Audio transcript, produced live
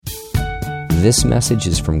This message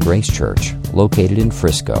is from Grace Church, located in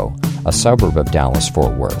Frisco, a suburb of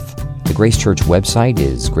Dallas-Fort Worth. The Grace Church website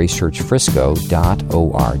is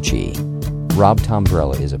gracechurchfrisco.org. Rob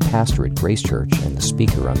Tombrella is a pastor at Grace Church and the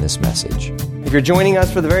speaker on this message. If you're joining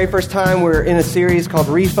us for the very first time, we're in a series called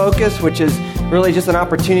Refocus, which is really just an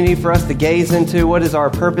opportunity for us to gaze into what is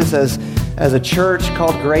our purpose as a church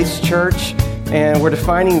called Grace Church. And we're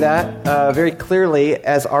defining that very clearly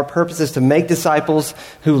as our purpose is to make disciples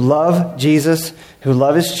who love Jesus, who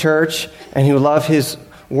love His church, and who love His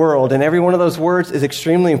world. And every one of those words is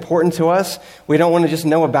extremely important to us. We don't want to just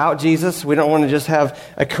know about Jesus. We don't want to just have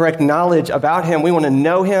a correct knowledge about Him. We want to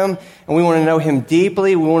know Him, and we want to know Him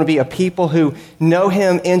deeply. We want to be a people who know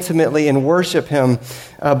Him intimately and worship Him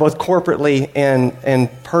both corporately and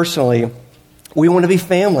personally. We want to be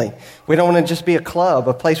family. We don't want to just be a club,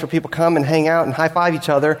 a place where people come and hang out and high-five each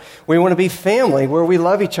other. We want to be family, where we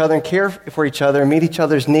love each other and care for each other and meet each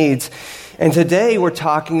other's needs. And today we're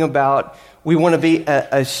talking about we want to be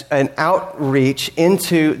an outreach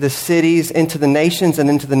into the cities, into the nations, and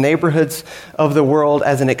into the neighborhoods of the world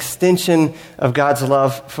as an extension of God's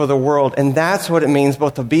love for the world. And that's what it means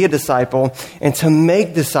both to be a disciple and to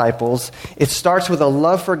make disciples. It starts with a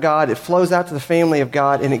love for God. It flows out to the family of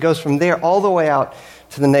God, and it goes from there all the way out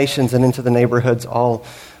to the nations and into the neighborhoods all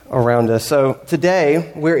around us. So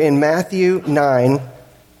today we're in Matthew 9,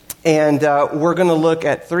 and we're going to look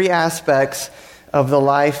at three aspects of the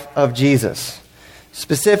life of Jesus.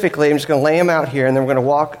 Specifically, I'm just going to lay them out here, and then we're going to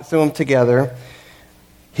walk through them together.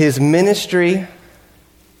 His ministry,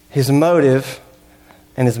 His motive,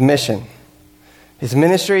 and His mission. His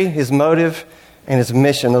ministry, His motive, and His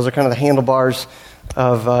mission. Those are kind of the handlebars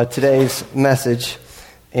of today's message.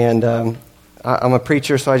 And I'm a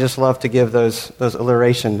preacher, so I just love to give those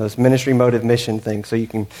alliteration, those ministry, motive, mission things, so you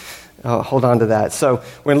can hold on to that. So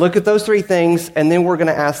we're going to look at those three things, and then we're going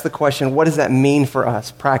to ask the question, what does that mean for us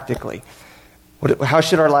practically? How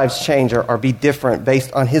should our lives change or be different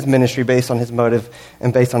based on His ministry, based on His motive,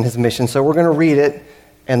 and based on His mission? So we're going to read it,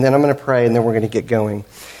 and then I'm going to pray, and then we're going to get going.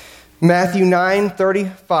 Matthew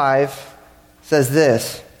 9:35 says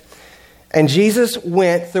this, "And Jesus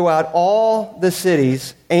went throughout all the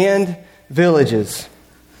cities and villages,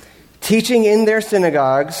 teaching in their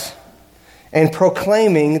synagogues and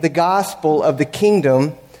proclaiming the gospel of the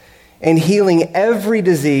kingdom and healing every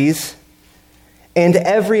disease and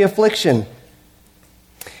every affliction.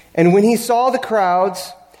 And when He saw the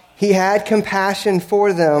crowds, He had compassion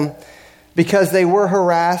for them because they were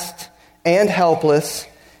harassed and helpless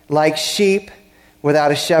like sheep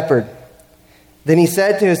without a shepherd. Then He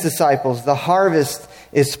said to His disciples, 'The harvest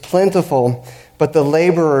is plentiful, but the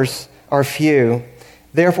laborers are few.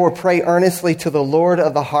 Therefore, pray earnestly to the Lord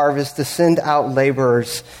of the harvest to send out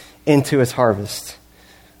laborers into His harvest.'"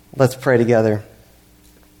 Let's pray together.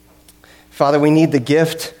 Father, we need the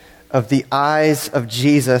gift of the eyes of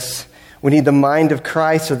Jesus. We need the mind of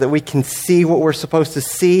Christ so that we can see what we're supposed to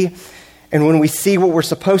see. And when we see what we're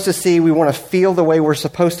supposed to see, we want to feel the way we're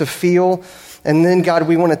supposed to feel. And then, God,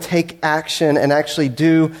 we want to take action and actually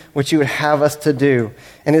do what You would have us to do.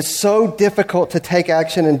 And it's so difficult to take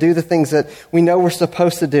action and do the things that we know we're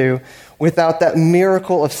supposed to do without that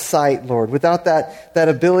miracle of sight, Lord, without that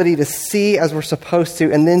ability to see as we're supposed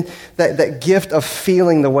to, and then that gift of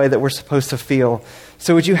feeling the way that we're supposed to feel.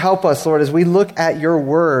 So would You help us, Lord, as we look at Your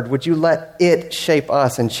word, would You let it shape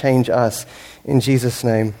us and change us? In Jesus'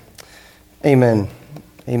 name, amen.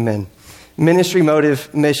 Amen. Ministry,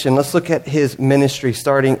 motive, mission. Let's look at His ministry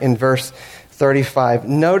starting in verse 35.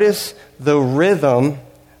 Notice the rhythm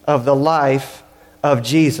of the life of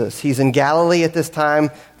Jesus. He's in Galilee at this time.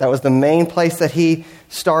 That was the main place that He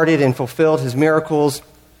started and fulfilled His miracles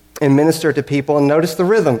and ministered to people. And notice the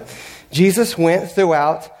rhythm. Jesus went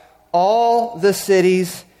throughout all the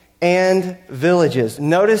cities and villages.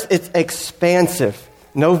 Notice it's expansive.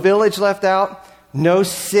 No village left out. No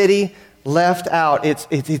city left out.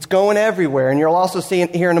 It's going everywhere. And you'll also see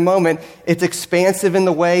here in a moment, it's expansive in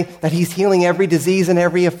the way that He's healing every disease and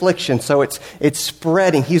every affliction. So it's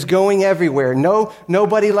spreading. He's going everywhere.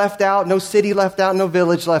 Nobody left out, no city left out, no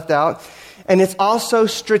village left out. And it's also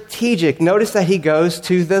strategic. Notice that He goes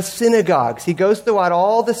to the synagogues. He goes throughout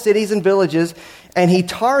all the cities and villages, and He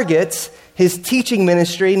targets His teaching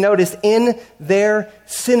ministry, notice, in their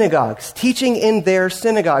synagogues. Teaching in their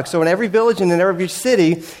synagogues. So in every village and in every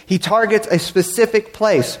city, He targets a specific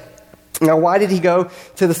place. Now, why did He go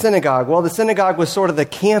to the synagogue? Well, the synagogue was sort of the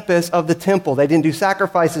campus of the temple. They didn't do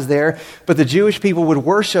sacrifices there, but the Jewish people would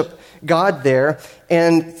worship God there.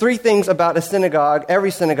 And three things about a synagogue,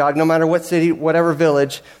 every synagogue, no matter what city, whatever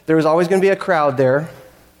village, there was always going to be a crowd there.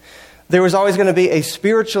 There was always going to be a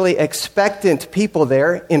spiritually expectant people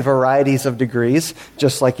there in varieties of degrees,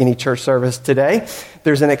 just like any church service today.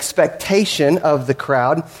 There's an expectation of the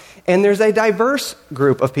crowd, and there's a diverse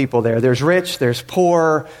group of people there. There's rich, there's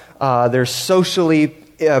poor, there's socially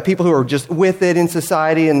people who are just with it in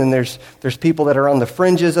society, and then there's people that are on the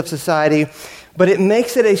fringes of society. But it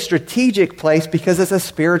makes it a strategic place because it's a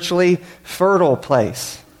spiritually fertile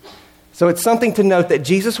place. So it's something to note that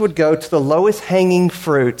Jesus would go to the lowest hanging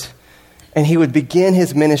fruit, and he would begin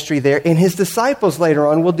his ministry there. And his disciples later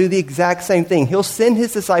on will do the exact same thing. He'll send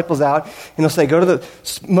his disciples out, and he'll say, go to the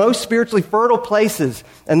most spiritually fertile places,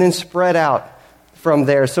 and then spread out from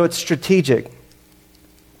there. So it's strategic.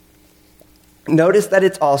 Notice that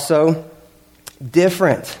it's also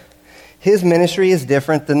different. His ministry is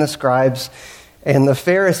different than the scribes and the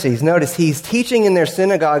Pharisees. Notice he's teaching in their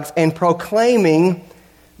synagogues and proclaiming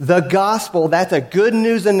the gospel. That's a good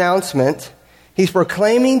news announcement. He's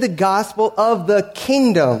proclaiming the gospel of the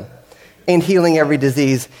kingdom and healing every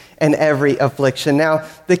disease and every affliction. Now,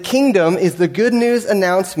 the kingdom is the good news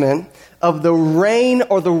announcement of the reign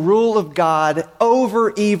or the rule of God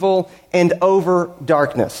over evil and over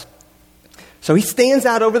darkness. So he stands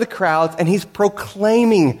out over the crowds and he's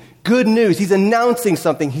proclaiming good news. He's announcing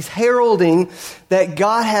something. He's heralding that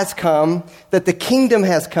God has come, that the kingdom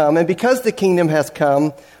has come. And because the kingdom has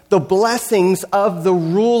come, the blessings of the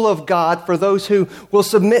rule of God for those who will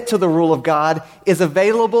submit to the rule of God is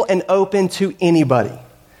available and open to anybody.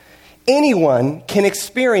 Anyone can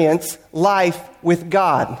experience life with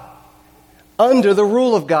God under the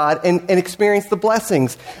rule of God and experience the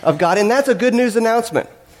blessings of God. And that's a good news announcement.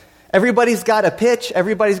 Everybody's got a pitch,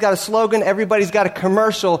 everybody's got a slogan, everybody's got a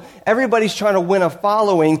commercial, everybody's trying to win a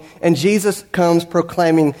following, and Jesus comes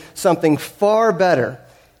proclaiming something far better.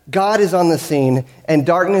 God is on the scene, and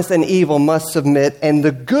darkness and evil must submit, and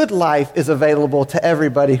the good life is available to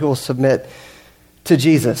everybody who will submit to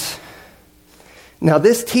Jesus. Now,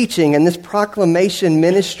 this teaching and this proclamation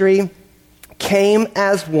ministry came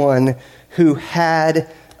as one who had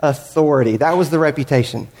authority. That was the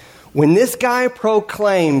reputation. When this guy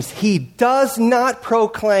proclaims, he does not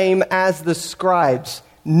proclaim as the scribes,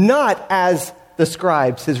 not as the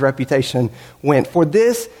scribes, his reputation went. For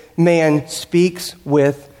this man speaks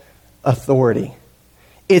with authority.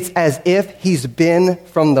 It's as if he's been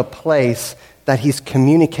from the place that he's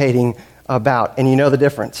communicating about. And you know the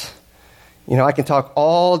difference. You know, I can talk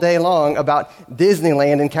all day long about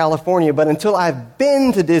Disneyland in California, but until I've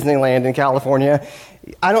been to Disneyland in California,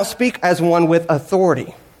 I don't speak as one with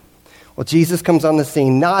authority. Well, Jesus comes on the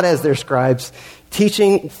scene, not as their scribes,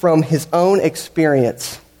 teaching from his own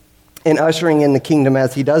experience and ushering in the kingdom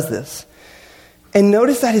as he does this. And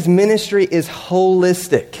notice that his ministry is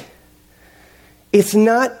holistic. It's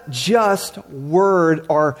not just word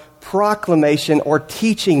or proclamation or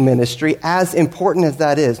teaching ministry, as important as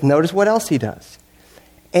that is. Notice what else he does.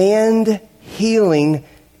 And healing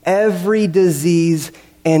every disease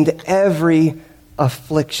and every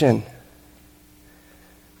affliction.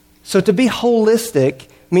 So to be holistic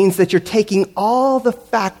means that you're taking all the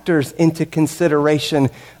factors into consideration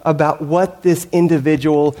about what this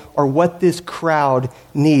individual or what this crowd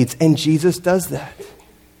needs. And Jesus does that.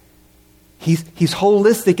 He's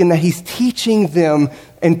holistic in that he's teaching them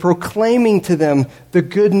and proclaiming to them the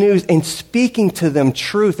good news and speaking to them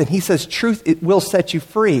truth. And he says, truth, it will set you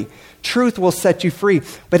free. Truth will set you free.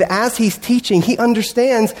 But as he's teaching, he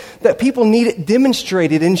understands that people need it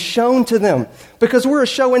demonstrated and shown to them because we're a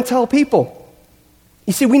show and tell people.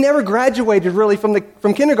 You see, we never graduated really from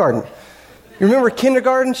kindergarten. You remember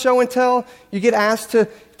kindergarten, show and tell? You get asked to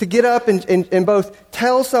get up and both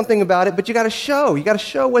tell something about it, but you got to show. You got to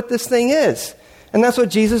show what this thing is. And that's what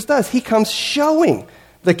Jesus does. He comes showing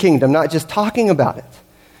the kingdom, not just talking about it.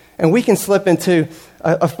 And we can slip into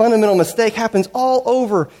a fundamental mistake happens all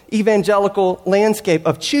over evangelical landscape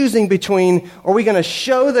of choosing between, are we going to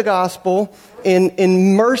show the gospel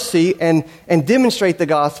in mercy and demonstrate the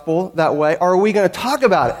gospel that way, or are we going to talk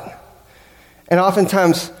about it? And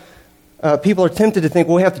oftentimes, people are tempted to think,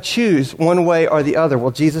 well, we have to choose one way or the other.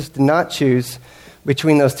 Well, Jesus did not choose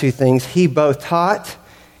between those two things. He both taught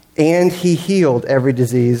and he healed every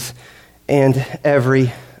disease and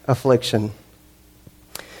every affliction.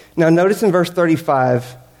 Now, notice in verse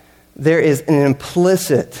 35, there is an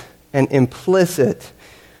implicit,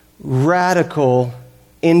 radical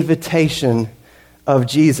invitation of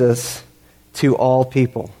Jesus to all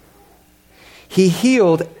people. He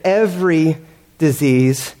healed every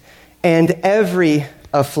disease and every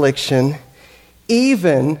affliction,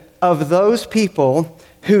 even of those people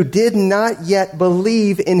who did not yet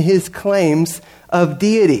believe in his claims of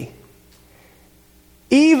deity.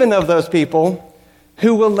 Even of those people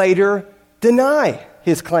who will later deny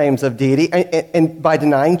his claims of deity, and by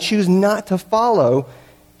denying, choose not to follow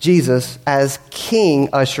Jesus as king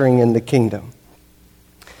ushering in the kingdom.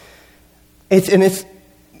 It's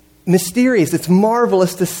mysterious, it's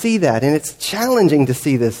marvelous to see that, and it's challenging to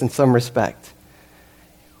see this in some respect.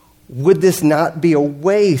 Would this not be a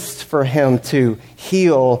waste for him to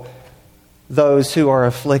heal those who are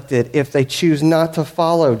afflicted if they choose not to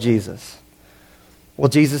follow Jesus? Well,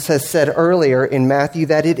 Jesus has said earlier in Matthew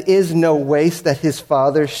that it is no waste that his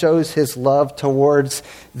Father shows his love towards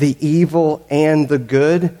the evil and the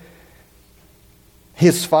good.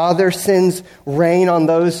 His Father sends rain on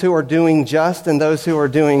those who are doing just and those who are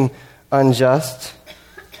doing unjust.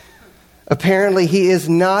 Apparently, he is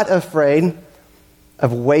not afraid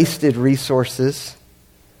of wasted resources.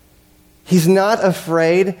 He's not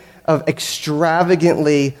afraid of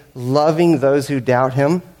extravagantly loving those who doubt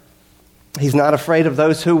him. He's not afraid of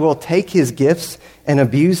those who will take his gifts and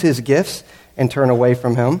abuse his gifts and turn away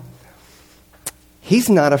from him. He's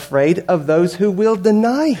not afraid of those who will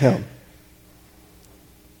deny him.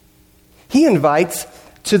 He invites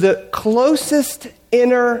to the closest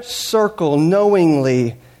inner circle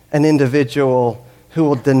knowingly an individual who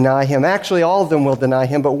will deny him. Actually, all of them will deny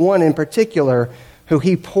him, but one in particular who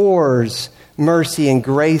he pours mercy and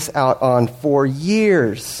grace out on for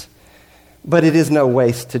years. But it is no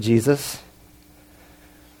waste to Jesus.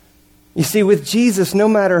 You see, with Jesus, no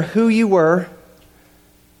matter who you were,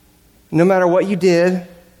 no matter what you did,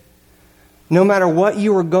 no matter what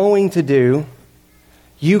you were going to do,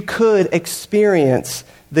 you could experience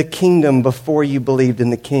the kingdom before you believed in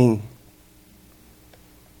the King.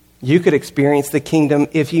 You could experience the kingdom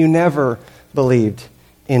if you never believed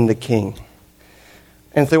in the King.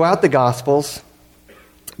 And throughout the Gospels,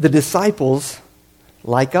 the disciples,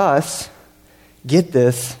 like us, get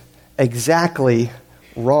this exactly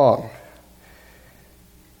wrong.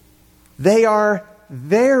 They are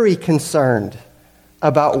very concerned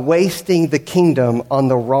about wasting the kingdom on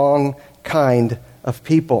the wrong kind of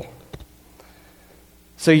people.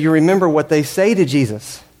 So you remember what they say to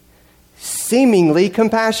Jesus. Seemingly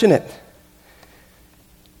compassionate.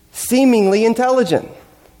 Seemingly intelligent.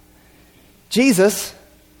 Jesus,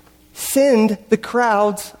 send the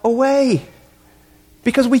crowds away.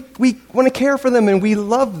 Because we want to care for them and we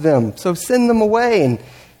love them. So send them away. And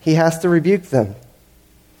he has to rebuke them.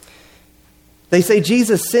 They say,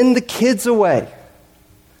 Jesus, send the kids away.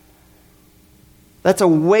 That's a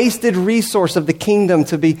wasted resource of the kingdom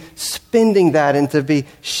to be spending that and to be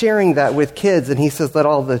sharing that with kids. And he says, let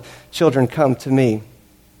all the children come to me.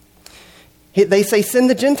 They say, send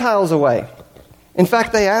the Gentiles away. In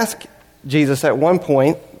fact, they ask Jesus at one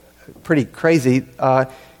point, pretty crazy,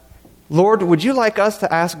 Lord, would you like us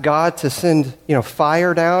to ask God to send,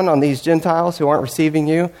 fire down on these Gentiles who aren't receiving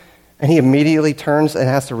you? And he immediately turns and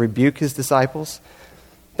has to rebuke his disciples.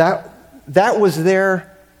 That was their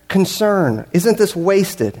concern. Isn't this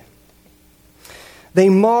wasted? They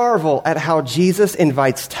marvel at how Jesus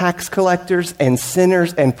invites tax collectors and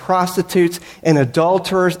sinners and prostitutes and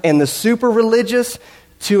adulterers and the super religious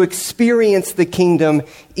to experience the kingdom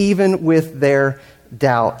even with their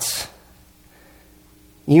doubts.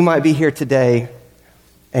 You might be here today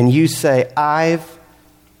and you say, I've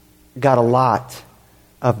got a lot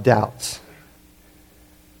of doubts.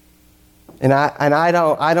 And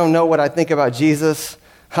I don't know what I think about Jesus.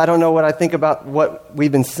 I don't know what I think about what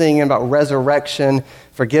we've been singing about resurrection,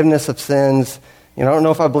 forgiveness of sins. I don't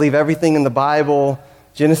know if I believe everything in the Bible.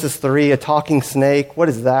 Genesis 3, a talking snake. What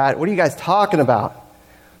is that? What are you guys talking about?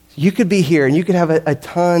 You could be here and you could have a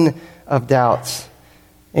ton of doubts.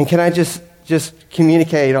 And can I just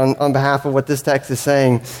communicate on behalf of what this text is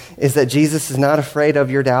saying is that Jesus is not afraid of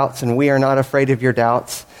your doubts and we are not afraid of your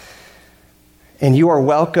doubts. And you are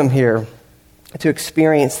welcome here to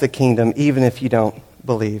experience the kingdom even if you don't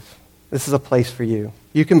believe. This is a place for you.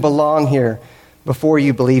 You can belong here before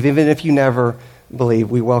you believe, even if you never believe.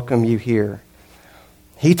 We welcome you here.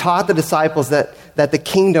 He taught the disciples that the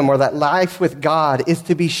kingdom or that life with God is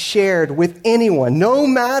to be shared with anyone, no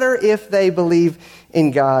matter if they believe in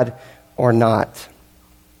God or not.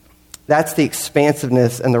 That's the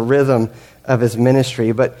expansiveness and the rhythm of his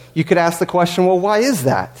ministry. But you could ask the question, well, why is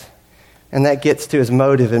that? And that gets to his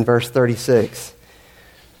motive in verse 36.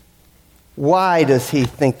 Why does he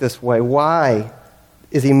think this way? Why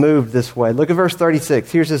is he moved this way? Look at verse 36.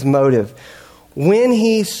 Here's his motive. When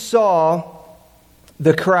he saw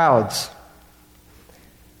the crowds,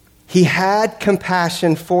 he had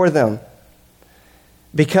compassion for them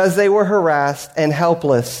because they were harassed and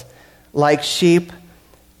helpless like sheep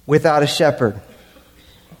without a shepherd.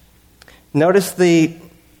 Notice the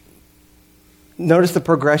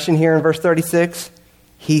progression here in verse 36.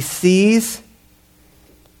 He sees,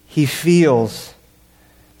 he feels,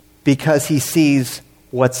 because he sees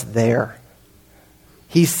what's there.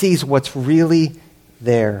 He sees what's really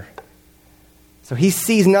there. So he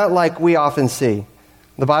sees not like we often see.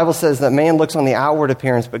 The Bible says that man looks on the outward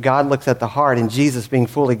appearance, but God looks at the heart, and Jesus, being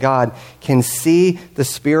fully God, can see the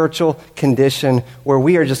spiritual condition where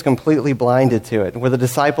we are just completely blinded to it, where the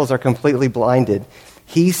disciples are completely blinded.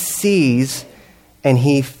 He sees and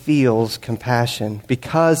he feels compassion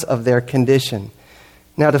because of their condition.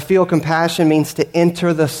 Now, to feel compassion means to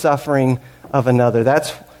enter the suffering of another.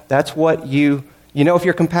 That's what you know if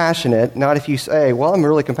you're compassionate, not if you say, well, I'm a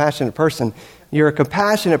really compassionate person. You're a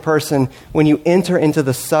compassionate person when you enter into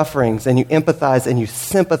the sufferings and you empathize and you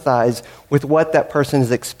sympathize with what that person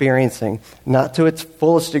is experiencing. Not to its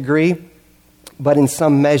fullest degree, but in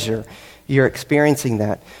some measure, you're experiencing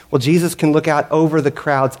that. Well, Jesus can look out over the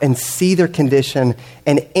crowds and see their condition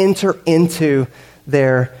and enter into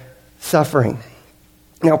their suffering.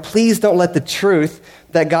 Now, please don't let the truth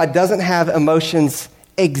that God doesn't have emotions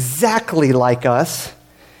exactly like us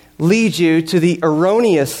lead you to the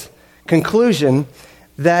erroneous conclusion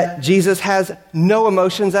that Jesus has no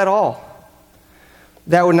emotions at all.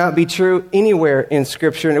 That would not be true anywhere in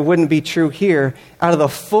Scripture, and it wouldn't be true here. Out of the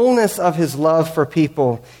fullness of his love for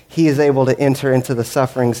people, he is able to enter into the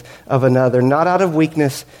sufferings of another, not out of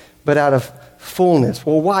weakness, but out of fullness.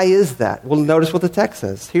 Well, why is that? Well, notice what the text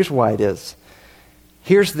says. Here's why it is.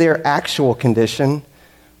 Here's their actual condition.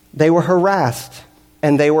 They were harassed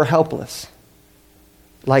and they were helpless,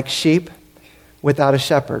 like sheep without a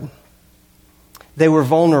shepherd. They were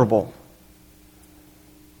vulnerable.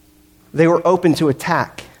 They were open to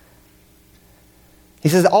attack. He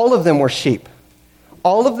says all of them were sheep.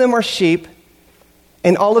 All of them are sheep,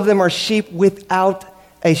 and all of them are sheep without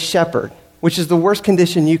a shepherd, which is the worst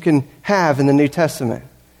condition you can have in the New Testament,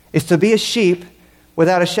 is to be a sheep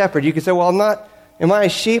without a shepherd. You can say, well, am I a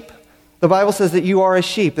sheep? The Bible says that you are a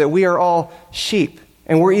sheep, that we are all sheep,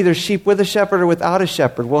 and we're either sheep with a shepherd or without a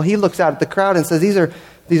shepherd. Well, he looks out at the crowd and says, these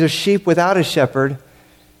are sheep without a shepherd,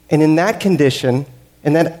 and in that condition,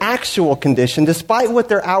 in that actual condition, despite what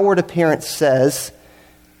their outward appearance says,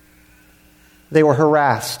 they were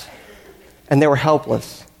harassed and they were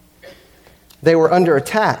helpless. They were under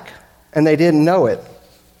attack and they didn't know it.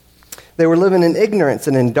 They were living in ignorance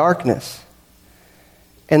and in darkness.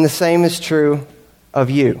 And the same is true of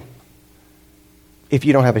you if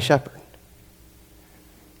you don't have a shepherd.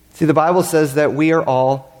 See, the Bible says that we are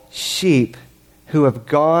all sheep who have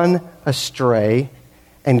gone astray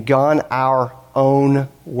and gone our own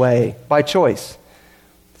way by choice.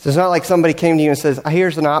 So it's not like somebody came to you and says,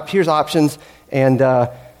 here's options, and why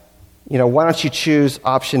don't you choose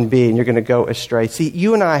option B, and you're going to go astray. See,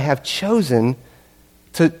 you and I have chosen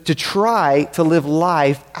to try to live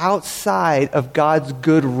life outside of God's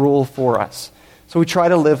good rule for us. So we try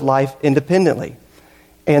to live life independently.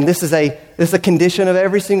 And this is a condition of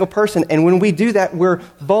every single person. And when we do that, we're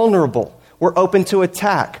vulnerable. We're open to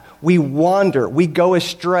attack. We wander. We go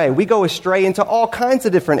astray. We go astray into all kinds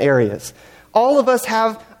of different areas. All of us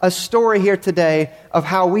have a story here today of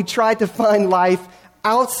how we tried to find life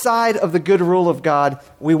outside of the good rule of God.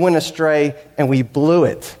 We went astray and we blew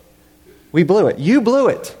it. We blew it. You blew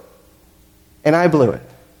it. And I blew it.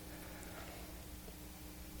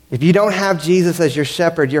 If you don't have Jesus as your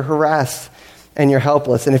shepherd, you're harassed and you're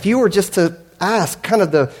helpless. And if you were just to ask kind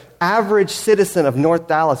of the average citizen of North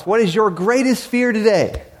Dallas, what is your greatest fear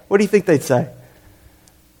today? What do you think they'd say?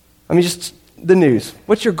 I mean, just the news.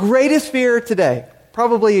 What's your greatest fear today?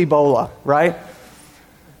 Probably Ebola, right?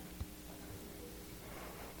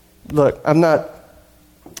 Look, I'm not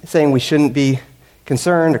saying we shouldn't be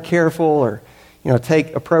concerned or careful or,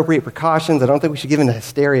 take appropriate precautions. I don't think we should give into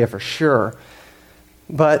hysteria for sure.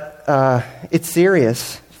 But it's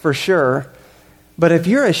serious for sure. But if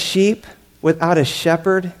you're a sheep without a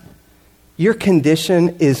shepherd, your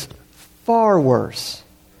condition is far worse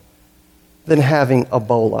than having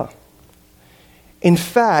Ebola. In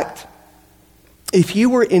fact, if you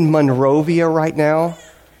were in Monrovia right now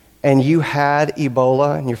and you had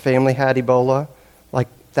Ebola and your family had Ebola, like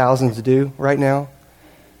thousands do right now,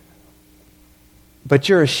 but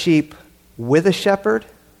you're a sheep with a shepherd,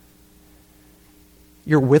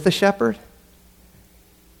 you're with a shepherd,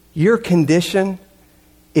 your condition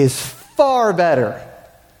is far better,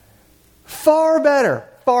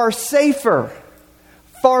 far safer,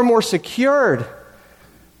 far more secured,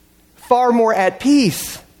 far more at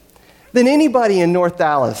peace than anybody in North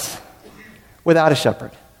Dallas without a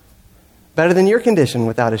shepherd. Better than your condition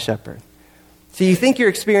without a shepherd. So you think you're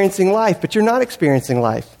experiencing life, but you're not experiencing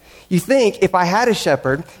life. You think if I had a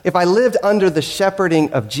shepherd, if I lived under the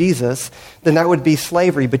shepherding of Jesus, then that would be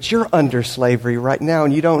slavery. But you're under slavery right now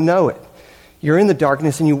and you don't know it. You're in the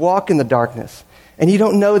darkness and you walk in the darkness. And you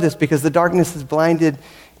don't know this because the darkness has blinded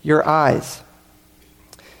your eyes.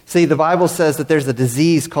 See, the Bible says that there's a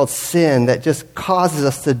disease called sin that just causes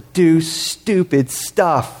us to do stupid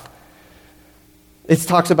stuff. It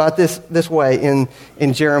talks about this way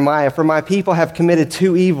in Jeremiah. For my people have committed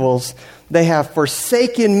two evils. They have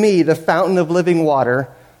forsaken me, the fountain of living water.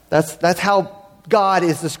 That's how God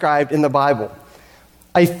is described in the Bible.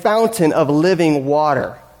 A fountain of living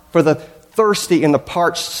water for the thirsty and the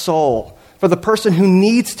parched soul. For the person who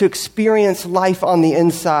needs to experience life on the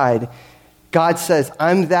inside. God says,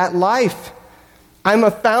 I'm that life. I'm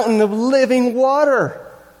a fountain of living water.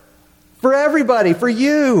 For everybody, for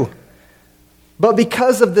you. But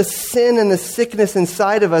because of the sin and the sickness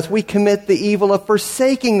inside of us, we commit the evil of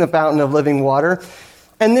forsaking the fountain of living water.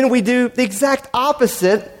 And then we do the exact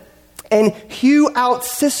opposite and hew out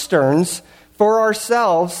cisterns for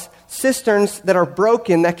ourselves, cisterns that are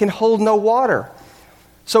broken, that can hold no water.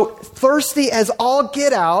 So thirsty as all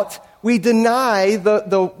get out, we deny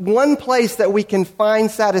the one place that we can find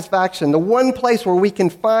satisfaction, the one place where we can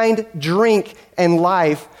find drink and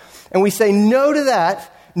life. And we say no to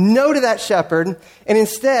that shepherd, and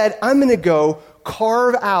instead I'm going to go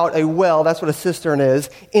carve out a well, that's what a cistern is,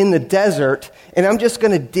 in the desert, and I'm just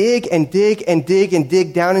going to dig and dig and dig and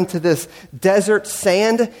dig down into this desert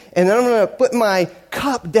sand, and then I'm going to put my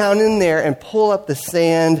cup down in there and pull up the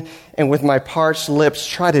sand, and with my parched lips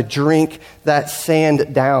try to drink that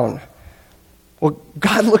sand down. Well,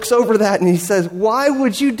 God looks over that and he says, why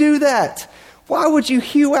would you do that? Why would you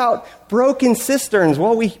hew out broken cisterns?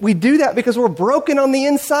 Well, we do that because we're broken on the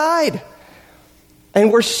inside.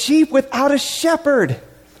 And we're sheep without a shepherd.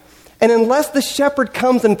 And unless the shepherd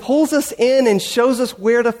comes and pulls us in and shows us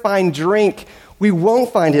where to find drink, we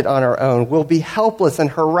won't find it on our own. We'll be helpless and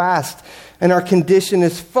harassed. And our condition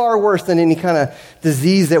is far worse than any kind of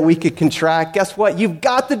disease that we could contract. Guess what? You've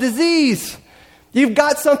got the disease. You've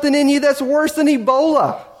got something in you that's worse than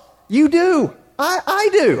Ebola. You do. I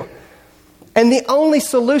do. And the only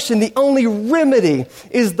solution, the only remedy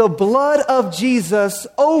is the blood of Jesus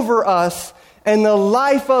over us and the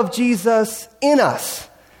life of Jesus in us.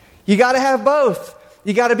 You got to have both.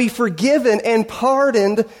 You got to be forgiven and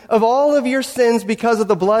pardoned of all of your sins because of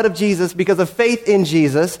the blood of Jesus, because of faith in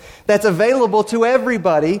Jesus. That's available to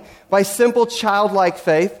everybody by simple childlike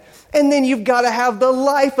faith. And then you've got to have the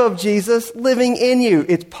life of Jesus living in you.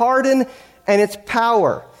 It's pardon and it's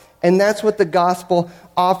power. And that's what the gospel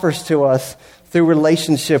offers to us through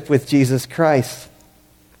relationship with Jesus Christ.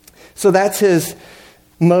 So that's his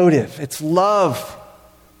motive. It's love.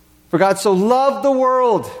 For God so loved the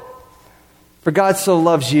world. For God so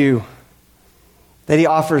loves you that he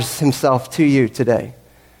offers himself to you today.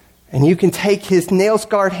 And you can take his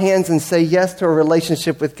nail-scarred hands and say yes to a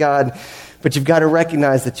relationship with God. But you've got to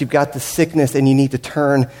recognize that you've got the sickness and you need to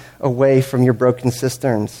turn away from your broken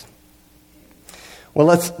cisterns. Well,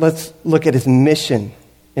 let's look at his mission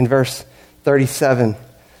in verse 37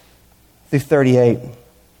 through 38.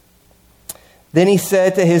 Then he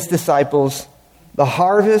said to his disciples, the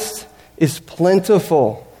harvest is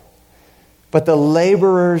plentiful, but the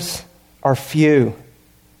laborers are few.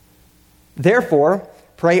 Therefore,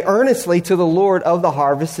 pray earnestly to the Lord of the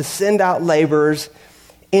harvest to send out laborers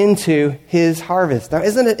into his harvest. Now,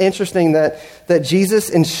 isn't it interesting that Jesus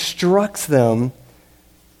instructs them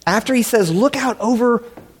after he says, look out over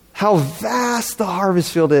how vast the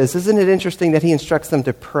harvest field is. Isn't it interesting that he instructs them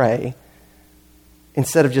to pray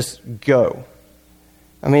instead of just go?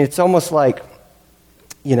 I mean, it's almost like,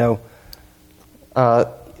 the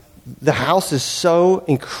house is so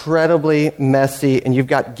incredibly messy and you've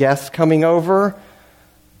got guests coming over,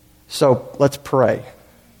 so let's pray.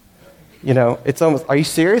 It's almost, are you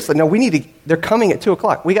serious? Like, no, they're coming at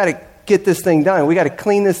 2:00. We got to get this thing done. We got to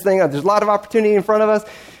clean this thing up. There's a lot of opportunity in front of us.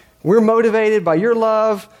 We're motivated by your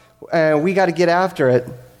love, and we got to get after it.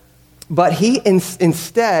 But he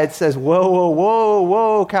instead says,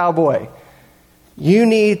 whoa, cowboy. You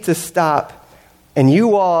need to stop, and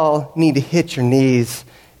you all need to hit your knees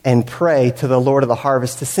and pray to the Lord of the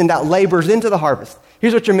harvest to send out laborers into the harvest.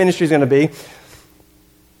 Here's what your ministry is going to be.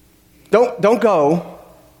 Don't go.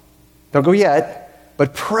 Don't go yet,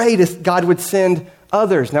 but pray that God would send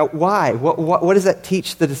others. Now, why? What does that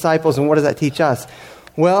teach the disciples, and what does that teach us?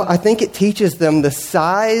 Well, I think it teaches them the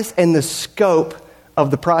size and the scope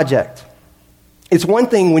of the project. It's one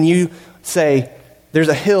thing when you say, there's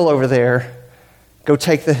a hill over there, go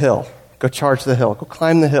take the hill, go charge the hill, go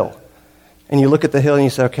climb the hill. And you look at the hill and you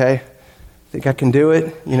say, okay, I think I can do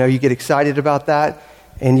it. You get excited about that.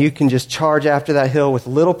 and you can just charge after that hill with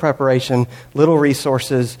little preparation, little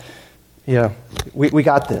resources. Yeah, we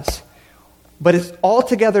got this. But it's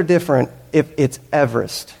altogether different if it's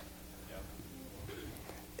Everest.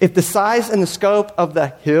 If the size and the scope of the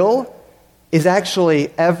hill is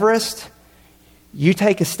actually Everest, you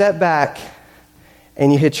take a step back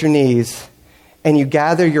and you hit your knees and you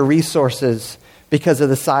gather your resources because of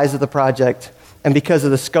the size of the project and because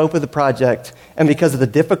of the scope of the project and because of the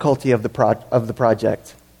difficulty of the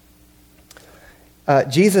project.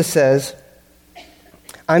 Jesus says,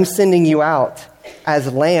 I'm sending you out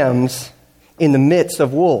as lambs in the midst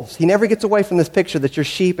of wolves. He never gets away from this picture that you're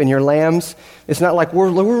sheep and you're lambs. It's not like we're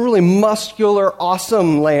really muscular,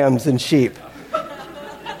 awesome lambs and sheep.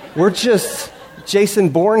 We're just Jason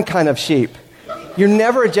Bourne kind of sheep. You're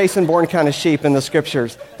never a Jason Bourne kind of sheep in the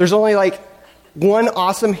scriptures. There's only like one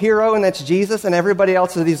awesome hero, and that's Jesus, and everybody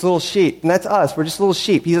else are these little sheep. And that's us. We're just little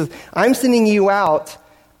sheep. He says, I'm sending you out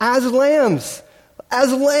as lambs.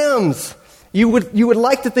 As lambs. You would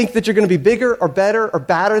like to think that you're going to be bigger or better or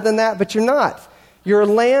badder than that, but you're not. You're a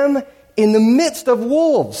lamb in the midst of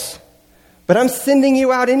wolves. But I'm sending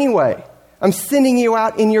you out anyway. I'm sending you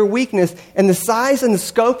out in your weakness, and the size and the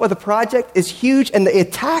scope of the project is huge, and the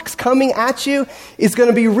attacks coming at you is going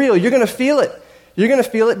to be real. You're going to feel it. You're going to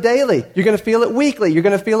feel it daily. You're going to feel it weekly. You're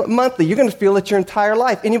going to feel it monthly. You're going to feel it your entire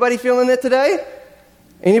life. Anybody feeling it today?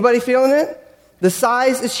 Anybody feeling it? The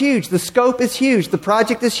size is huge. The scope is huge. The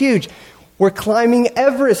project is huge. We're climbing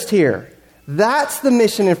Everest here. That's the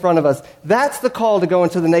mission in front of us. That's the call to go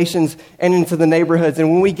into the nations and into the neighborhoods.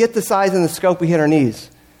 And when we get the size and the scope, we hit our knees.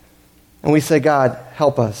 And we say, God,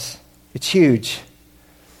 help us. It's huge.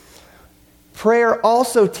 Prayer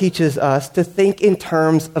also teaches us to think in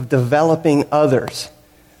terms of developing others.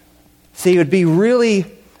 See, it would be really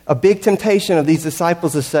a big temptation of these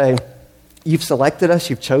disciples to say, you've selected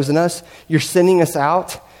us, you've chosen us, you're sending us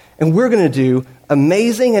out, and we're going to do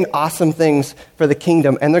amazing and awesome things for the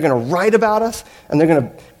kingdom. And they're going to write about us, and they're going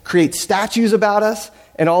to create statues about us,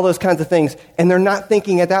 and all those kinds of things. And they're not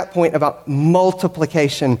thinking at that point about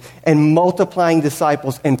multiplication and multiplying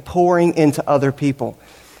disciples and pouring into other people.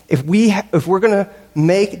 If we're going to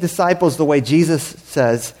make disciples the way Jesus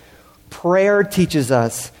says, prayer teaches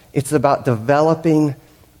us it's about developing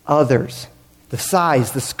others. The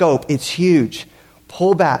size, the scope, it's huge.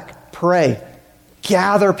 Pull back, pray,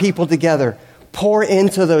 gather people together, pour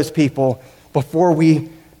into those people before we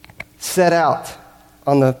set out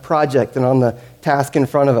on the project and on the task in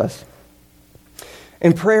front of us.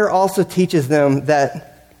 And prayer also teaches them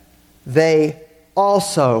that they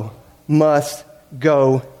also must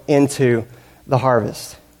go into the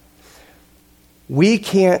harvest. We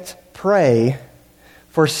can't pray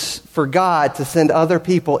for God to send other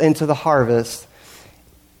people into the harvest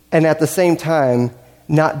and at the same time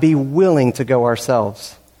not be willing to go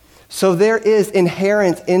ourselves. So there is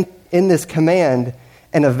inherent in this command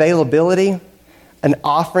an availability, an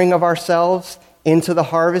offering of ourselves into the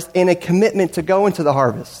harvest, and a commitment to go into the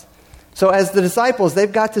harvest. So as the disciples,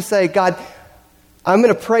 they've got to say, God, I'm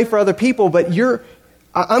going to pray for other people, but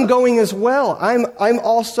I'm going as well. I'm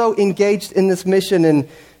also engaged in this mission and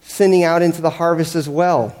sending out into the harvest as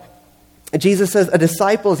well. Jesus says a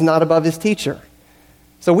disciple is not above his teacher.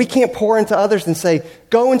 So we can't pour into others and say,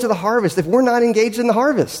 go into the harvest if we're not engaged in the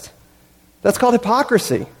harvest. That's called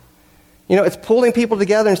hypocrisy. It's pulling people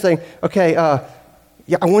together and saying, okay, I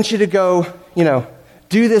want you to go,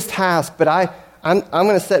 do this task, but I'm going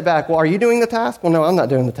to sit back. Well, are you doing the task? Well, no, I'm not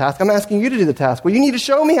doing the task. I'm asking you to do the task. Well, you need to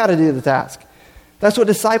show me how to do the task. That's what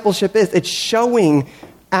discipleship is. It's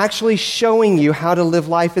actually showing you how to live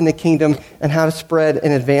life in the kingdom and how to spread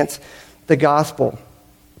and advance the gospel.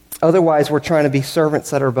 Otherwise, we're trying to be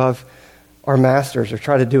servants that are above our masters or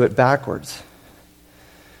try to do it backwards.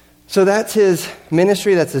 So that's his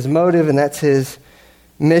ministry, that's his motive, and that's his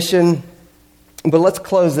mission. But let's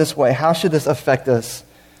close this way. How should this affect us?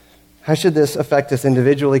 How should this affect us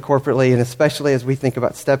individually, corporately, and especially as we think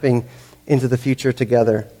about stepping into the future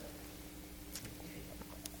together?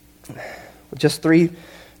 Just three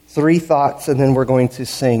thoughts, and then we're going to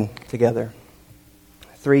sing together.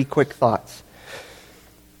 3 quick thoughts.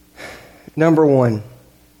 Number 1,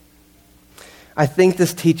 I think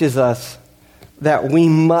this teaches us that we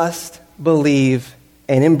must believe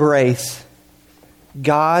and embrace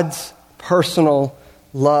God's personal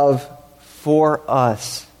love for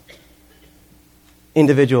us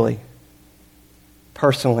individually,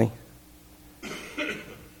 personally.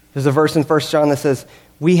 There's a verse in 1 John that says,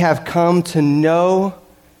 we have come to know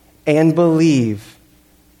and believe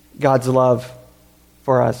God's love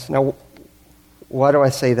for us. Now, why do I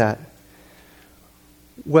say that?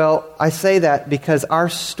 Well, I say that because our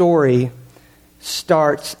story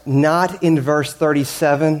starts not in verse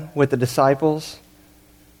 37 with the disciples,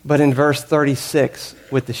 but in verse 36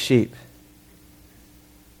 with the sheep.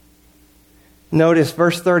 Notice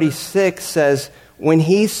verse 36 says, when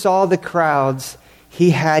he saw the crowds,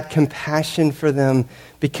 he had compassion for them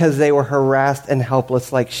because they were harassed and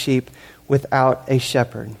helpless like sheep without a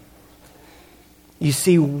shepherd. You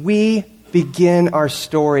see, we begin our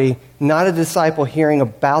story not a disciple hearing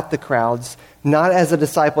about the crowds, not as a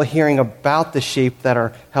disciple hearing about the sheep that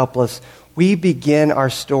are helpless. We begin our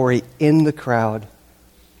story in the crowd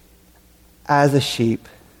as a sheep,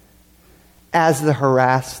 as the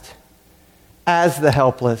harassed, as the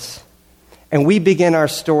helpless. And we begin our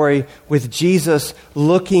story with Jesus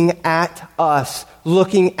looking at us,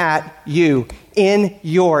 looking at you,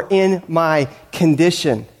 in my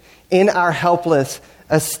condition, in our helpless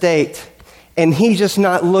estate. And he just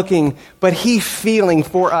not looking, but he feeling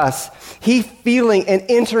for us. He feeling and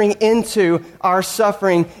entering into our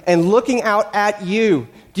suffering and looking out at you.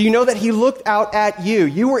 Do you know that he looked out at you?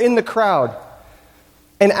 You were in the crowd.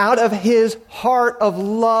 And out of his heart of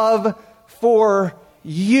love for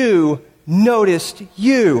you, noticed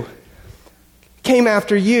you, came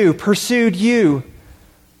after you, pursued you,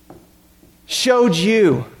 showed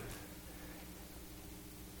you,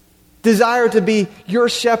 desired to be your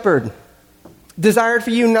shepherd, desired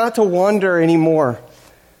for you not to wander anymore.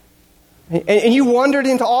 And you wandered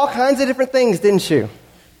into all kinds of different things, didn't you?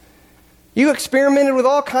 You experimented with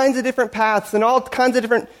all kinds of different paths and all kinds of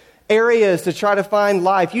different areas to try to find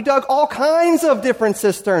life. You dug all kinds of different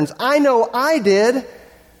cisterns. I know I did.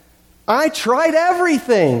 I tried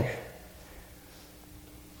everything.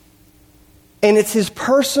 And it's his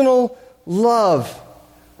personal love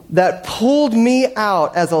that pulled me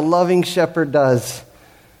out as a loving shepherd does.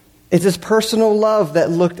 It's his personal love that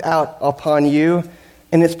looked out upon you.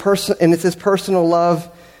 And it's his personal love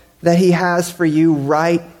that he has for you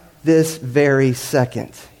right this very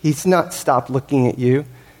second. He's not stopped looking at you.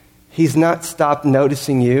 He's not stopped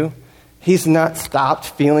noticing you. He's not stopped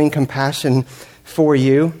feeling compassion for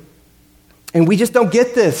you. And we just don't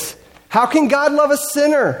get this. How can God love a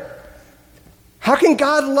sinner? How can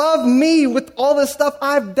God love me with all the stuff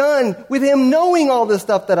I've done, with him knowing all the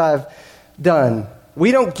stuff that I've done?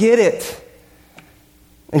 We don't get it.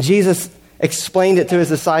 And Jesus explained it to his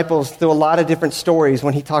disciples through a lot of different stories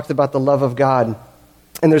when he talked about the love of God.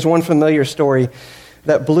 And there's one familiar story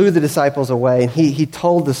that blew the disciples away. And he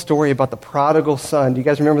told the story about the prodigal son. Do you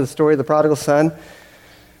guys remember the story of the prodigal son?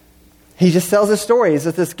 He just tells this story. It's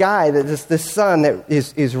that this guy, this son that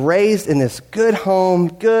is raised in this good home,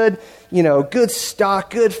 good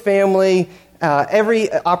stock, good family,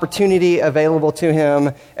 every opportunity available to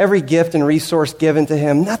him, every gift and resource given to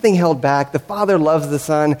him, nothing held back. The father loves the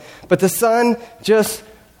son, but the son just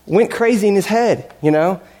went crazy in his head,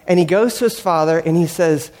 And he goes to his father and he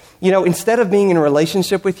says, instead of being in a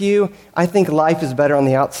relationship with you, I think life is better on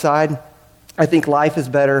the outside. I think life is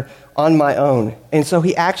better on my own. And so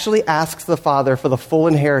he actually asks the father for the full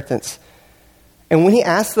inheritance. And when he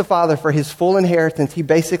asks the father for his full inheritance, he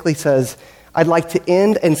basically says, I'd like to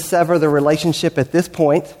end and sever the relationship at this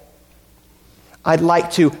point. I'd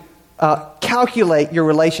like to calculate your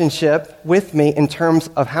relationship with me in terms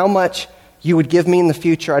of how much you would give me in the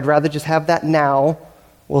future. I'd rather just have that now.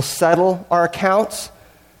 We'll settle our accounts,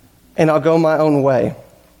 and I'll go my own way.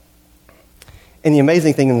 And the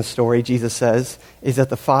amazing thing in the story, Jesus says, is that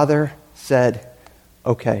the father said,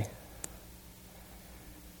 okay.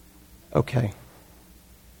 Okay.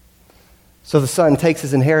 So the son takes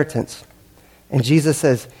his inheritance, and Jesus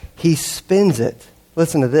says he spends it.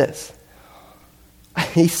 Listen to this.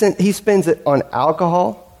 He spends it on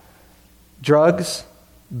alcohol, drugs,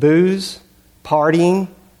 booze, partying,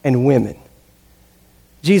 and women.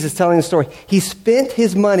 Jesus telling the story. He spent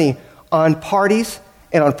his money on parties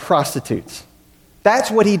and on prostitutes.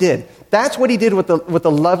 That's what he did. That's what he did with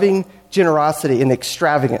the loving generosity and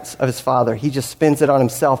extravagance of his father. He just spends it on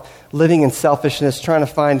himself, living in selfishness, trying to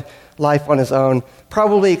find life on his own,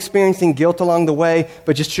 probably experiencing guilt along the way,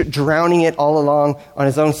 but just drowning it all along on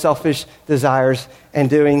his own selfish desires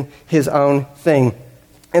and doing his own thing.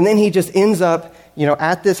 And then he just ends up,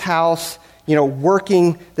 at this house,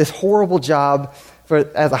 working this horrible job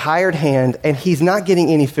as a hired hand, and he's not getting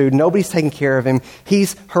any food. Nobody's taking care of him.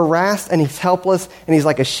 He's harassed and he's helpless, and he's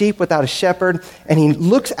like a sheep without a shepherd, and he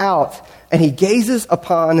looks out and he gazes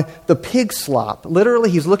upon the pig slop. Literally,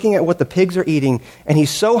 he's looking at what the pigs are eating, and he's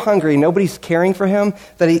so hungry, nobody's caring for him,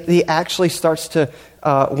 that he actually starts to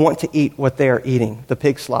want to eat what they are eating, the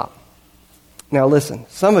pig slop. Now listen,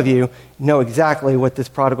 some of you know exactly what this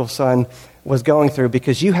prodigal son was going through,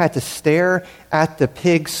 because you had to stare at the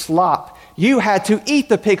pig slop. you had to eat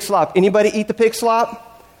the pig slop. Anybody eat the pig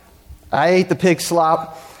slop? I ate the pig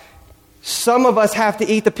slop. Some of us have to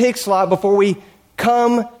eat the pig slop before we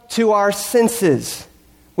come to our senses.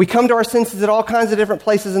 We come to our senses at all kinds of different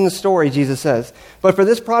places in the story, Jesus says. But for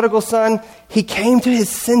this prodigal son, he came to his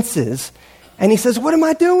senses and he says, what am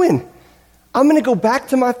I doing? I'm going to go back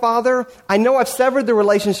to my father. I know I've severed the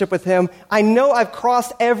relationship with him. I know I've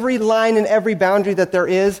crossed every line and every boundary that there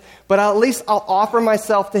is, but at least I'll offer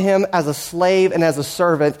myself to him as a slave and as a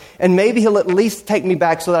servant, and maybe he'll at least take me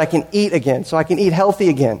back so that I can eat again, so I can eat healthy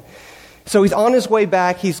again. So he's on his way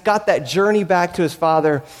back. He's got that journey back to his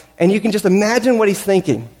father, and you can just imagine what he's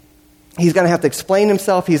thinking. He's going to have to explain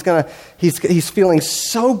himself. He's feeling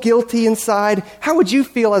so guilty inside. How would you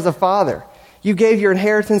feel as a father? You gave your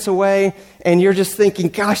inheritance away, and you're just thinking,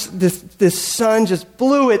 gosh, this son just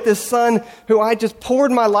blew it. This son who I just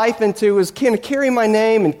poured my life into is going to carry my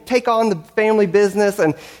name and take on the family business,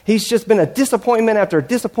 and he's just been a disappointment after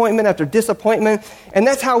disappointment after disappointment. And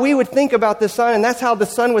that's how we would think about this son, and that's how the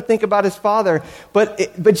son would think about his father. But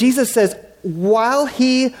Jesus says, while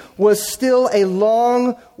he was still a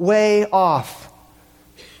long way off,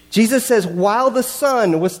 Jesus says, while the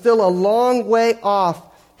son was still a long way off,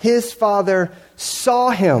 his father saw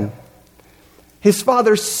him. His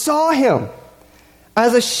father saw him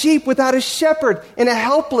as a sheep without a shepherd, in a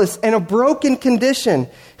helpless and a broken condition.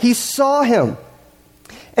 He saw him.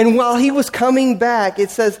 And while he was coming back, it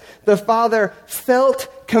says the father felt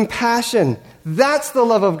compassion. That's the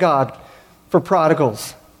love of God for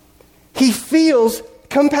prodigals. He feels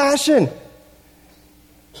compassion.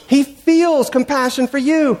 He feels compassion for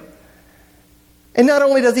you. And not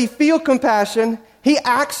only does he feel compassion, he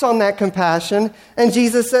acts on that compassion, and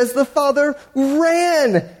Jesus says the father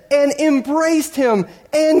ran and embraced him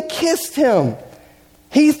and kissed him.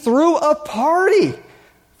 He threw a party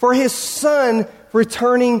for his son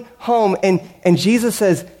returning home. And Jesus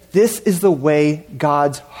says, this is the way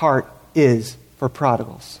God's heart is for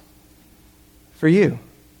prodigals. For you,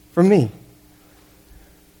 for me.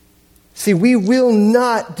 See, we will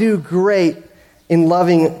not do great in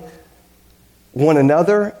loving one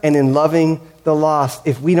another and in loving the lost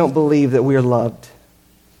if we don't believe that we are loved.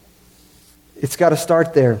 It's got to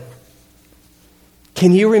start there.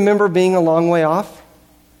 Can you remember being a long way off?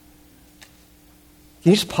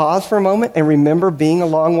 Can you just pause for a moment and remember being a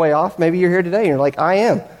long way off? Maybe you're here today and you're like, I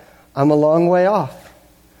am. I'm a long way off.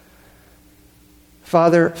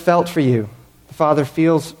 Father felt for you. The Father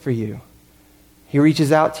feels for you. He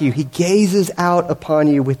reaches out to you. He gazes out upon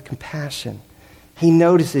you with compassion. He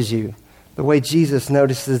notices you the way Jesus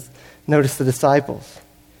noticed the disciples.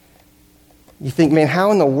 You think, man,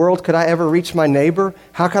 how in the world could I ever reach my neighbor?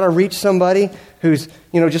 How could I reach somebody who's,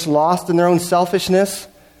 just lost in their own selfishness?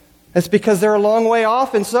 It's because they're a long way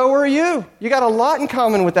off, and so are you. You got a lot in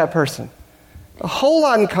common with that person. A whole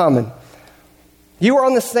lot in common. You are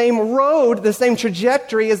on the same road, the same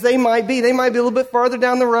trajectory as they might be. They might be a little bit farther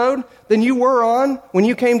down the road than you were on when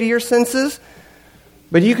you came to your senses.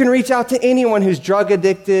 But you can reach out to anyone who's drug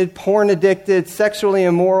addicted, porn addicted, sexually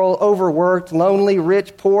immoral, overworked, lonely,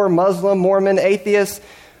 rich, poor, Muslim, Mormon, atheist.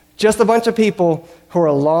 Just a bunch of people who are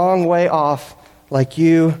a long way off, like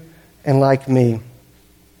you and like me.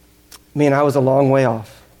 Man, I was a long way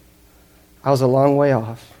off. I was a long way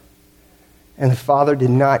off. And the Father did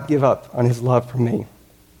not give up on his love for me.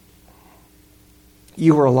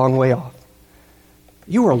 You were a long way off.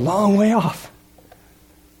 You were a long way off.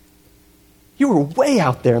 You were way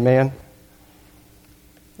out there, man.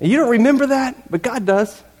 You don't remember that, but God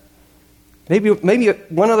does. Maybe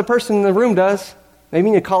one other person in the room does.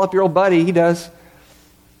 Maybe you call up your old buddy, he does.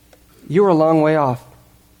 You were a long way off.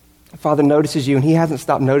 The Father notices you, and he hasn't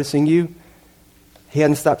stopped noticing you. He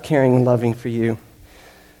hasn't stopped caring and loving for you.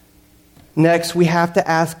 Next, we have to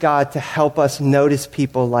ask God to help us notice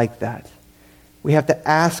people like that. We have to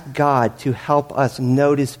ask God to help us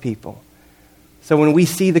notice people. So when we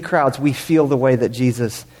see the crowds, we feel the way that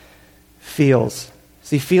Jesus feels.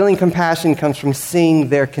 See, feeling compassion comes from seeing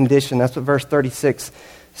their condition. That's what verse 36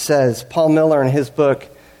 says. Paul Miller, in his book,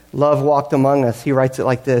 Love Walked Among Us, he writes it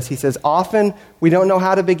like this. He says, often we don't know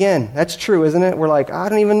how to begin. That's true, isn't it? We're like, I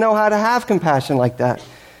don't even know how to have compassion like that.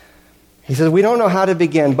 He says, we don't know how to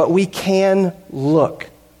begin, but we can look.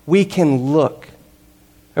 We can look.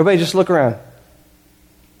 Everybody just look around.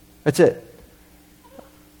 That's it.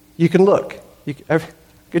 You can look.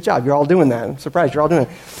 Good job. You're all doing that. I'm surprised you're all doing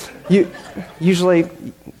it. Usually,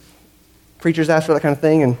 preachers ask for that kind of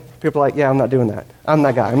thing, and people are like, yeah, I'm not doing that. I'm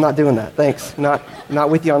that guy. I'm not doing that. Thanks. Not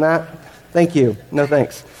with you on that. Thank you. No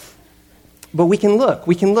thanks. But we can look.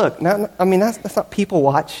 We can look. That's not people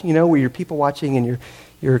watch, where you're people watching and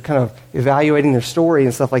you're kind of evaluating their story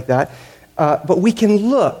and stuff like that. but we can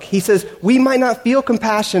look. He says, we might not feel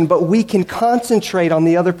compassion, but we can concentrate on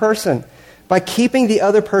the other person. By keeping the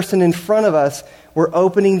other person in front of us, we're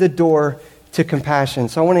opening the door to compassion.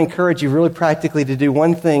 So I want to encourage you really practically to do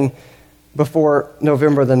one thing before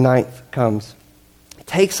November the 9th comes.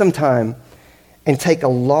 Take some time and take a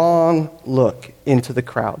long look into the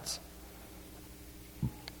crowds.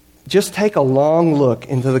 Just take a long look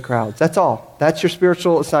into the crowds. That's all. That's your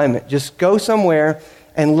spiritual assignment. Just go somewhere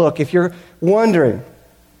and look. If you're wondering,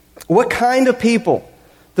 what kind of people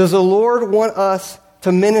does the Lord want us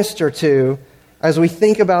to minister to as we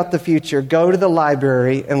think about the future? Go to the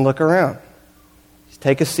library and look around. Just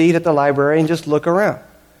take a seat at the library and just look around.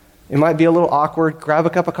 It might be a little awkward. Grab a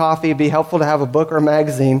cup of coffee. It'd be helpful to have a book or a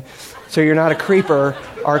magazine so you're not a creeper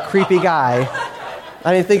or a creepy guy.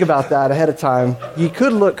 I didn't think about that ahead of time. You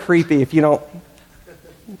could look creepy if you don't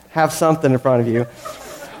have something in front of you.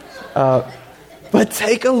 But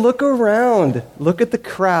take a look around. Look at the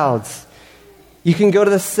crowds. You can go to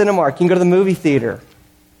the Cinemark. You can go to the movie theater.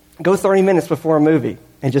 Go 30 minutes before a movie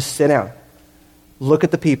and just sit down. Look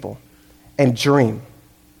at the people and dream.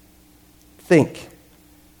 Think.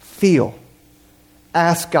 Feel.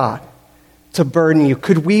 Ask God to burden you.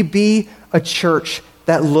 Could we be a church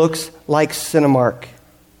that looks like Cinemark?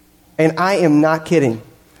 And I am not kidding.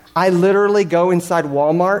 I literally go inside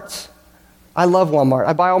Walmarts. I love Walmart.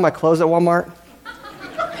 I buy all my clothes at Walmart.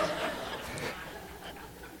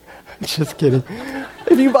 Just kidding.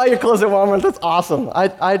 If you buy your clothes at Walmart, that's awesome.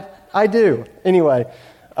 I do. Anyway,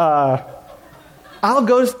 I'll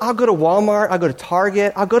go to Walmart. I'll go to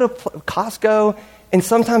Target. I'll go to Costco, and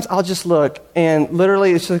sometimes I'll just look, and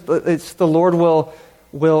literally, it's the Lord will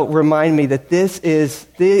remind me that this is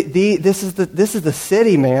the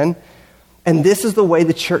city, man, and this is the way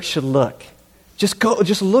the church should look.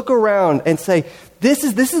 Just look around and say, this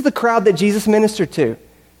is the crowd that Jesus ministered to.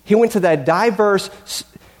 He went to that diverse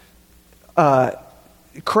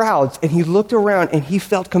crowds, and he looked around and he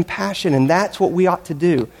felt compassion, and that's what we ought to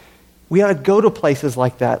do. We ought to go to places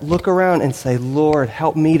like that, look around and say, Lord,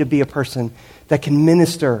 help me to be a person that can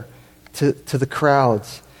minister to the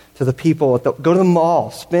crowds, to the people. Go to the mall,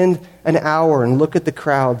 spend an hour and look at the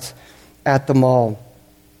crowds at the mall.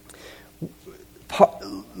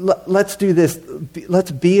 Let's do this.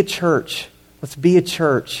 Let's be a church. Let's be a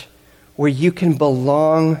church where you can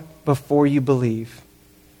belong before you believe.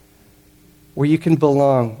 Where you can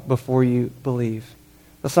belong before you believe.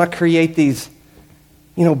 Let's not create these,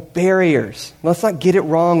 barriers. Let's not get it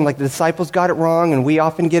wrong like the disciples got it wrong and we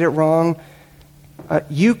often get it wrong.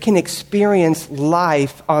 You can experience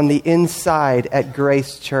life on the inside at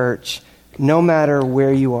Grace Church no matter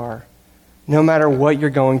where you are, no matter what you're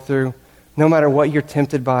going through, no matter what you're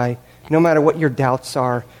tempted by, no matter what your doubts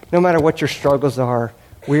are, no matter what your struggles are.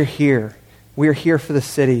 We're here. We're here for the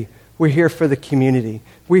city. We're here for the community.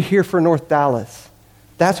 We're here for North Dallas.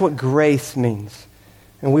 That's what grace means.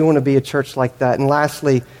 And we want to be a church like that. And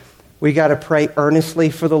lastly, we got to pray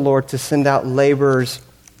earnestly for the Lord to send out laborers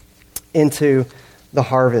into the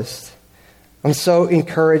harvest. I'm so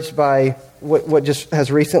encouraged by what just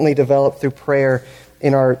has recently developed through prayer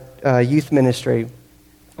in our youth ministry.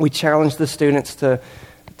 We challenged the students to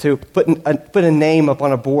put a name up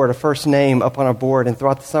on a board, a first name up on a board. And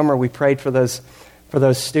throughout the summer, we prayed for those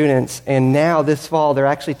students. And now this fall, they're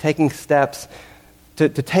actually taking steps to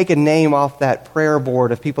take a name off that prayer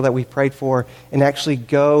board of people that we prayed for and actually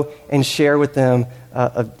go and share with them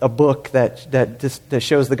a book that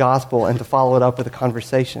shows the gospel and to follow it up with a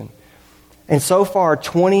conversation. And so far,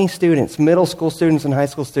 20 students, middle school students and high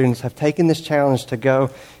school students, have taken this challenge to go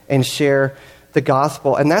and share the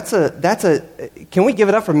gospel. And that's a can we give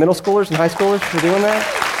it up for middle schoolers and high schoolers for doing that?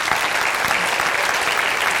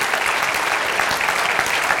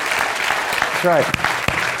 That's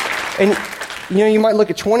right. And you might look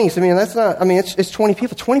at 20s. It's 20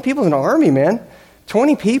 people. 20 people is an army, man.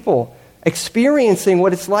 20 people experiencing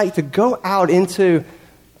what it's like to go out into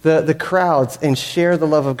the crowds and share the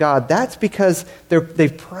love of God. That's because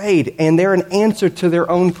they've prayed and they're an answer to their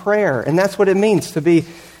own prayer. And that's what it means to be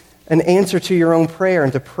an answer to your own prayer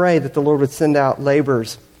and to pray that the Lord would send out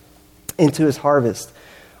laborers into his harvest.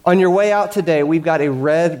 On your way out today, we've got a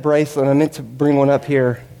red bracelet. I meant to bring one up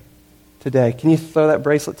here today. Can you throw that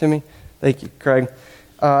bracelet to me? Thank you, Craig.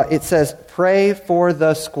 It says, pray for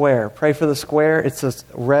the square. Pray for the square. It's a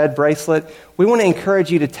red bracelet. We want to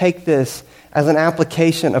encourage you to take this as an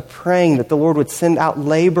application of praying that the Lord would send out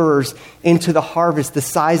laborers into the harvest, the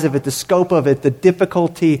size of it, the scope of it, the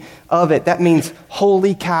difficulty of it. That means,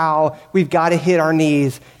 holy cow, we've got to hit our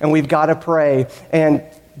knees and we've got to pray. And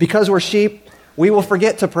because we're sheep, we will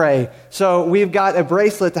forget to pray. So we've got a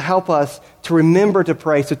bracelet to help us to remember to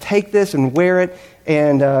pray. So take this and wear it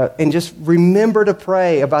and just remember to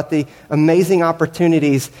pray about the amazing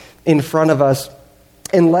opportunities in front of us.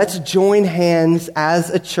 And let's join hands as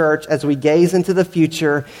a church as we gaze into the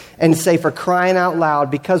future and say, for crying out loud,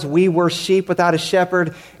 because we were sheep without a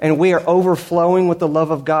shepherd and we are overflowing with the love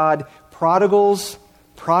of God, prodigals,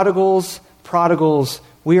 prodigals, prodigals,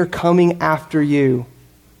 we are coming after you.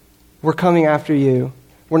 We're coming after you.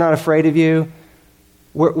 We're not afraid of you.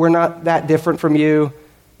 We're not that different from you.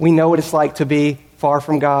 We know what it's like to be far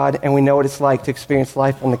from God, and we know what it's like to experience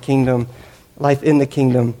life in the kingdom.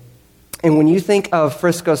 And when you think of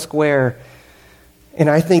Frisco Square, and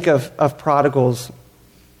I think of prodigals,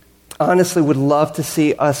 honestly would love to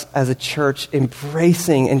see us as a church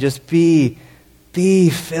embracing and just be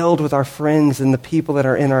filled with our friends and the people that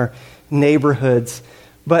are in our neighborhoods.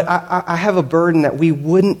 But I have a burden that we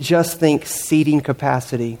wouldn't just think seating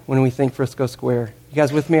capacity when we think Frisco Square. You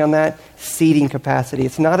guys with me on that? Seating capacity.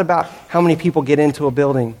 It's not about how many people get into a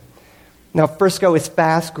building. Now, Frisco is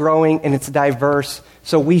fast growing and it's diverse,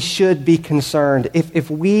 so we should be concerned.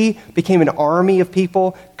 If we became an army of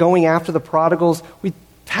people going after the prodigals, we'd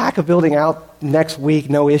pack a building out next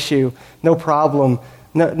week, no issue, no problem.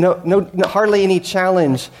 No, hardly any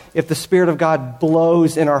challenge if the Spirit of God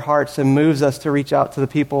blows in our hearts and moves us to reach out to the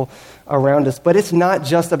people around us. But it's not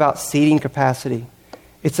just about seating capacity.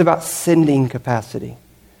 It's about sending capacity.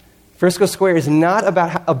 Frisco Square is not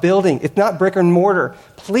about a building. It's not brick and mortar.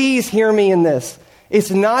 Please hear me in this. It's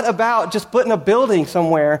not about just putting a building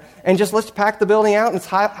somewhere and just let's pack the building out and let's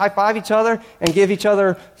high-five each other and give each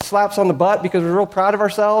other slaps on the butt because we're real proud of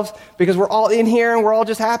ourselves, because we're all in here and we're all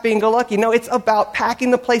just happy and go lucky. No, it's about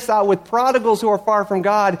packing the place out with prodigals who are far from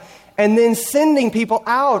God and then sending people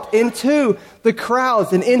out into the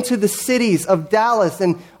crowds and into the cities of Dallas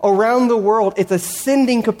and around the world. It's a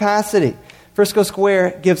sending capacity. Frisco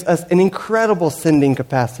Square gives us an incredible sending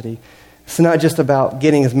capacity. It's not just about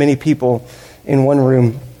getting as many people in one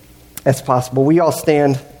room as possible. We all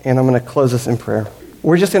stand, and I'm going to close this in prayer.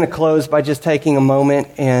 We're just going to close by just taking a moment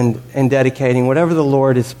and dedicating whatever the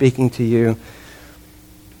Lord is speaking to you.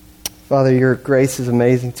 Father, your grace is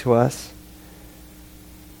amazing to us.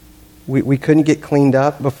 We couldn't get cleaned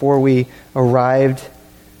up before we arrived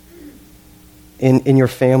in your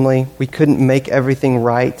family. We couldn't make everything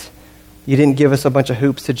right. You didn't give us a bunch of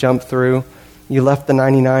hoops to jump through. You left the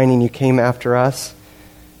 99 and you came after us.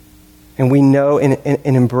 And we know and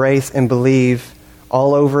embrace and believe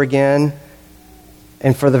all over again,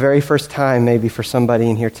 and for the very first time maybe for somebody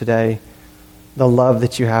in here today, the love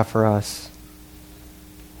that you have for us.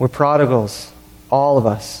 We're prodigals, all of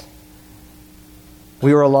us.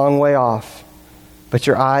 We were a long way off, but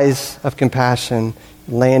your eyes of compassion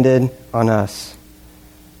landed on us.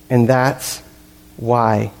 And that's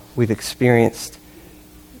why we've experienced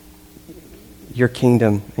your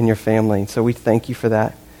kingdom and your family. So we thank you for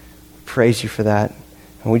that. Praise you for that.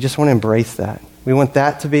 And we just want to embrace that. We want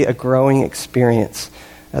that to be a growing experience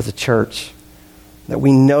as a church, that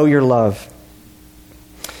we know your love.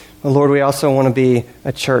 Well, Lord, we also want to be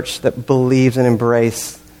a church that believes and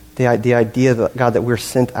embraces the idea that, God, that we're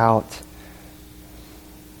sent out.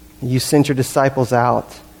 You sent your disciples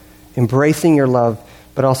out, embracing your love,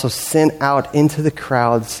 but also sent out into the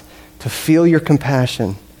crowds to feel your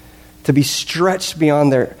compassion, to be stretched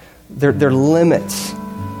beyond their limits,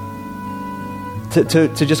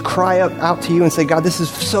 to just cry out to you and say, God, this is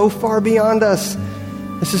so far beyond us.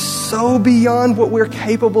 This is so beyond what we're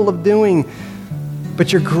capable of doing.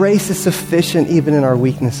 But your grace is sufficient even in our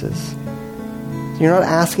weaknesses. You're not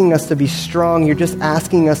asking us to be strong. You're just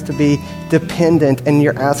asking us to be dependent, and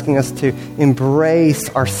you're asking us to embrace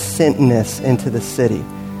our sentness into the city.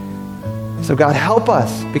 So God, help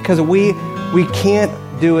us, because we can't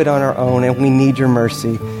do it on our own, and we need your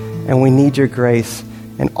mercy, and we need your grace.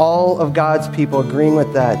 And all of God's people agreeing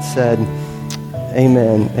with that said,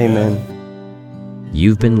 amen, amen.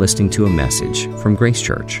 You've been listening to a message from Grace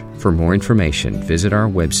Church. For more information, visit our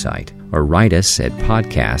website or write us at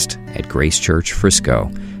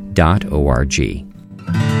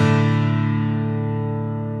podcast@gracechurchfrisco.org.